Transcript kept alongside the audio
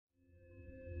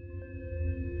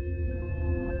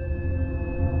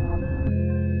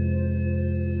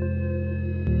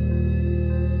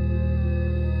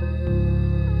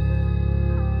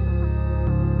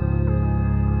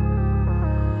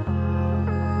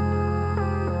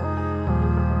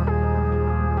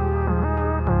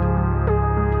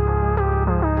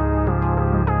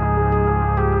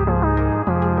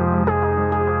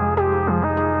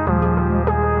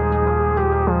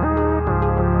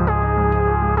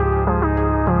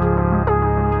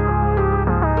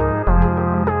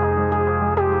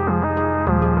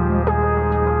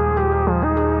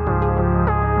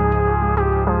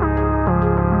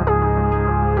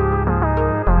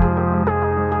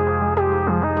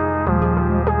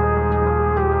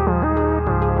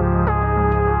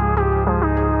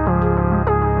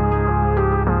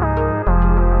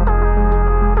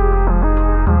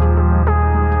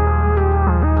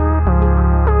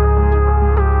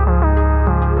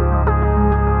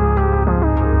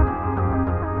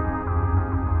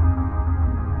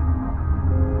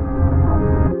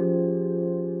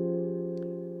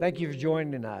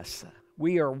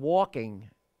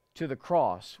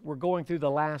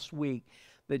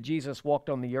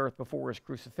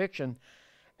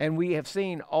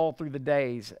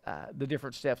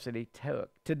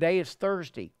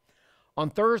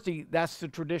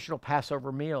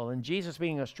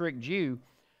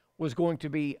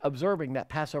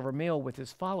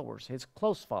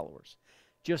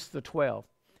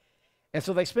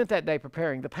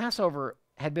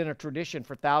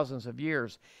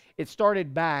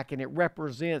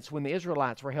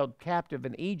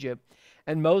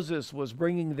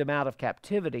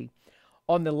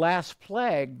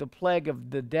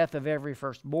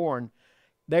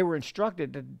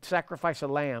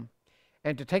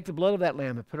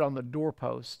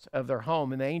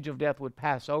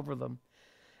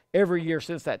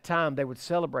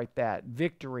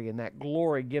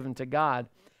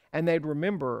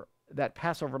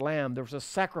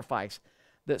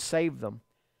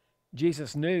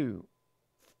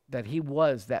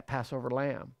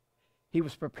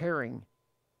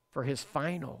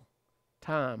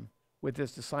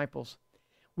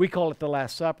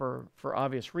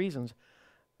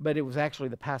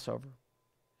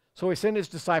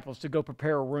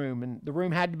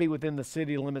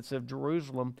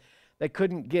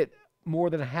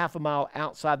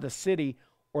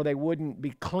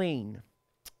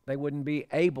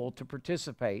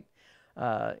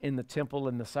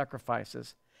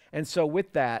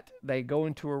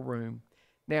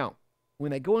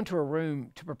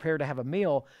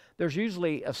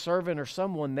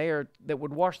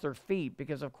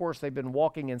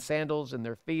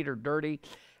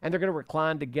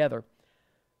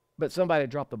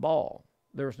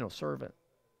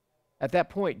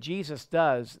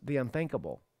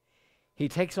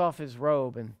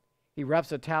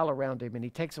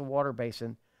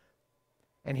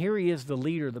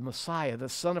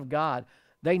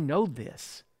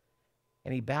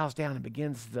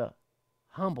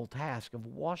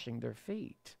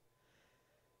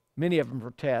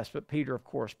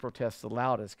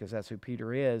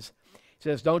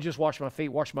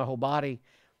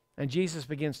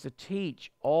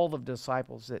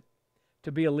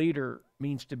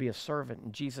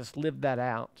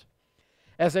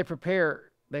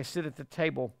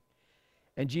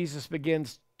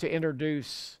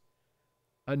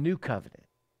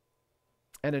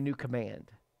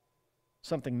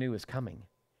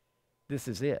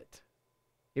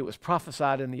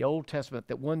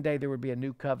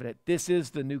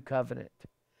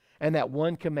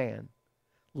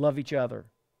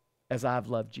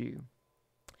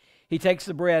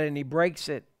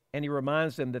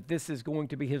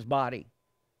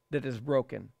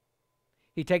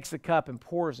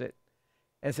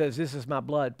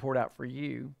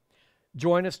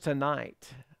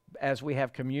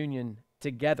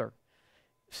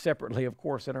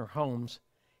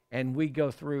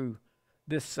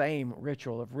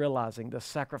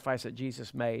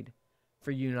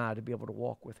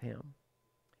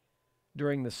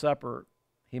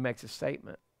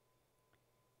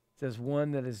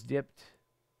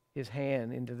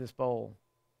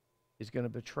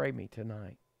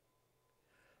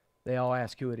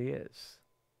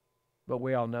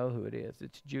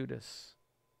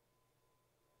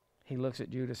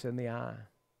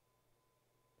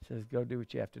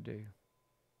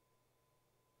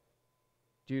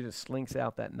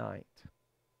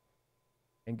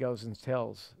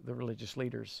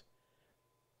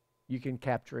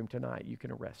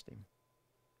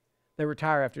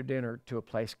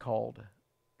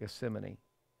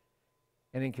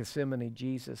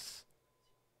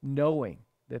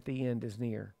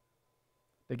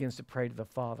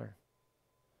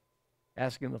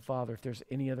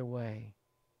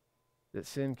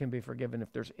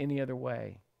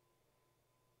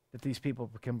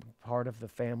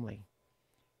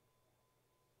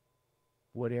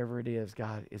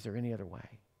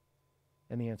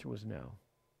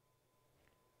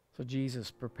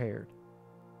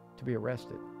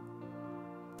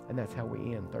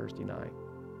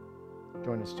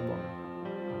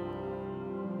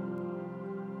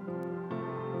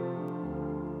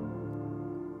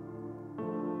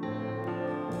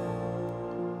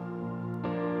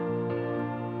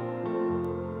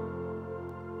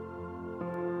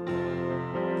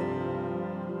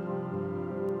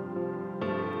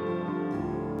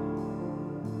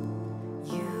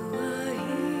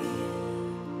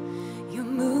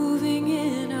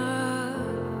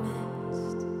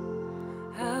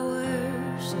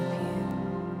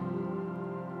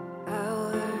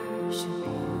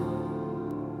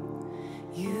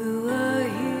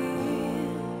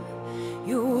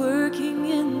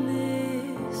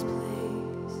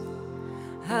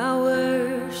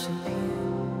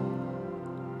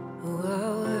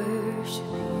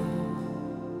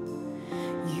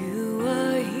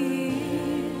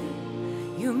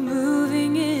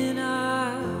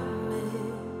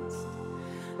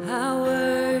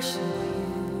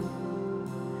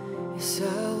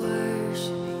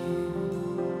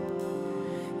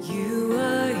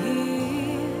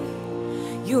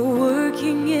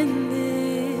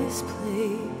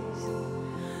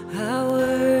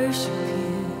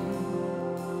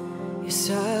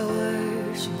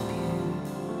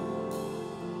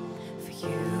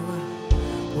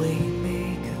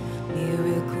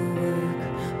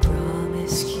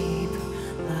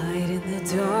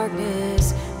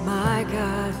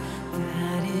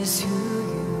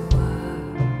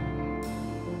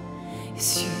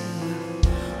It's you,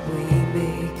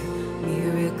 waymaker,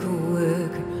 miracle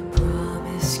worker,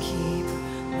 promise keeper,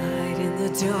 light in the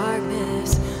darkness.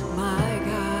 My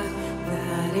God,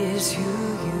 that is who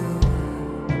you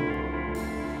are.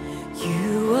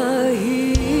 You are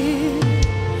here,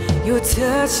 you're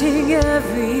touching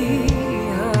every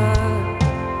heart.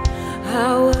 I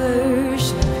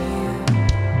worship you,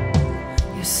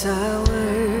 yes, I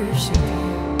worship you.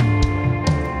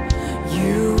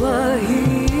 You are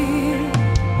here,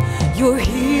 you're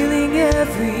healing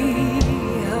every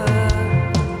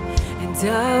heart, and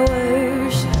I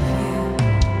worship you,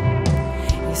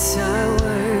 yes, I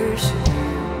worship you.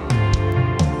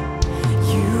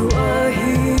 You are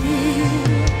here,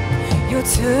 you're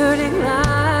turning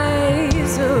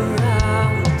lives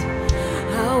around.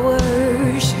 I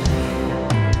worship you,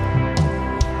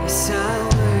 yes, I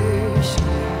worship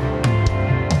you.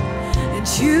 And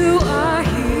you are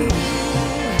here,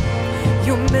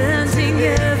 you're mending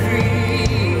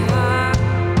every heart.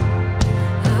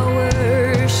 I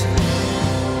worship you,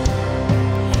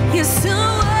 yes, I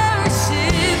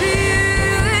worship you,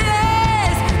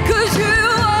 yes, 'cause you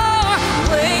are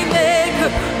waymaker,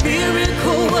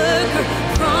 miracle worker,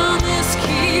 promise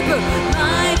keeper,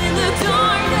 light in the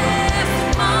darkness.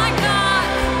 My God,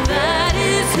 that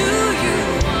is who you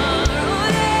are. Oh,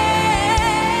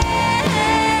 yeah.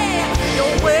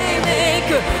 You're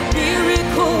waymaker,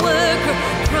 miracle worker,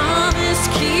 promise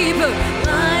keeper,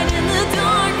 light in the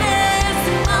darkness.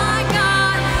 My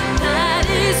God, that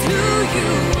is who you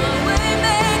are.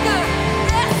 Waymaker,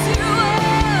 yes you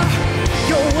are.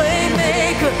 You're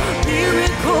waymaker,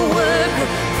 miracle worker,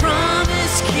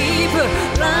 promise keeper,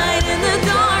 light in the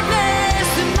darkness.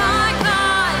 My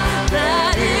God,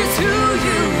 that is who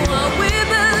you are. We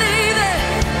believe it,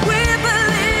 we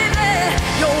believe it.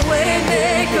 You're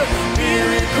waymaker,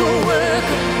 miracle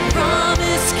worker,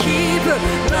 promise keeper,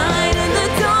 light in the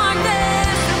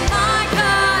darkness. My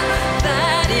God,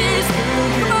 that is who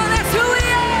you are. That's who we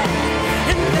are,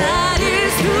 and that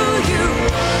is who you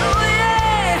are. Oh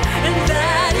yeah, and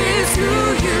that is who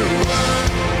you are,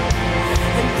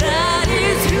 and that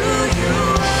is who you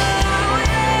are. Oh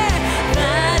yeah,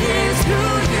 that is who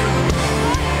you are.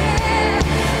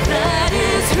 That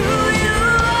is who you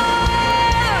are.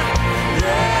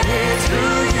 That is who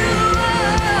you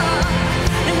are,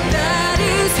 and that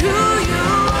is who you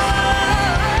are.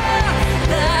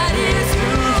 That is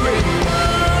who you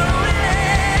are.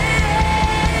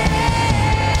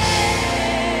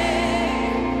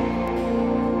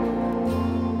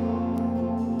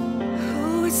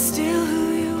 Oh, it's still who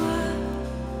you are,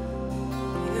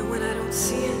 even when I don't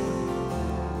see it.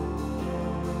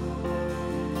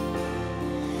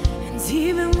 And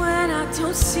even when I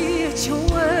don't see it, you're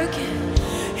working.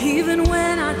 Even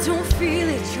when I don't feel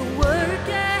it, you're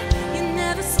working. You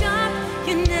never stop,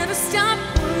 you never stop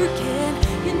working.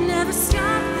 You never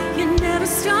stop, you never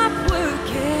stop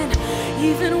working.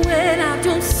 Even when I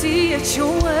don't see it,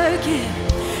 you're working.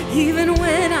 Even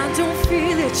when I don't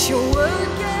feel it, you're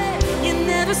working. You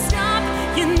never stop,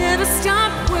 you never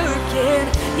stop working.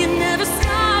 You never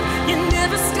stop, you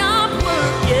never stop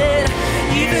working.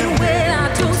 Even when I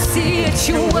don't see it,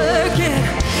 you're working.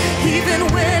 Even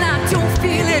when I don't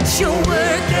feel it, you're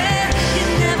working.